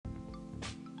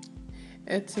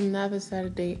It's another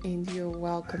Saturday, and you're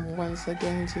welcome once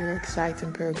again to your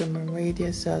exciting program on Radio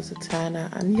Sultana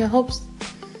and your host,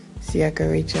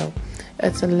 Siaka Rachel.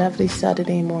 It's a lovely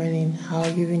Saturday morning. How are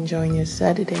you enjoying your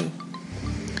Saturday?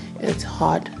 It's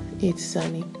hot, it's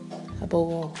sunny, above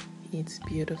all, it's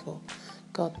beautiful.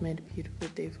 God made a beautiful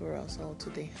day for us all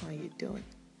today. How are you doing?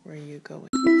 Where are you going?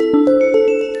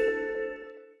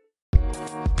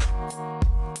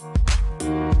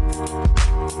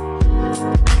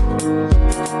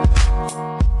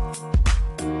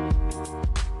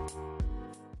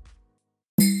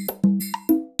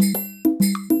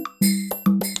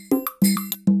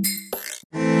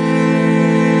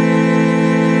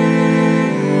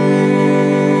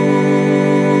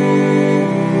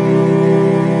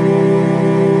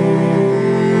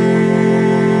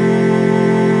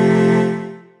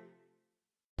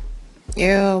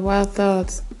 Yeah, wild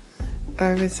thoughts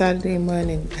every Saturday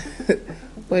morning.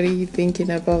 What are you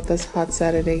thinking about this hot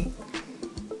Saturday?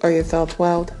 Are your thoughts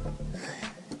wild?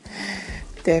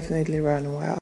 Definitely run wild.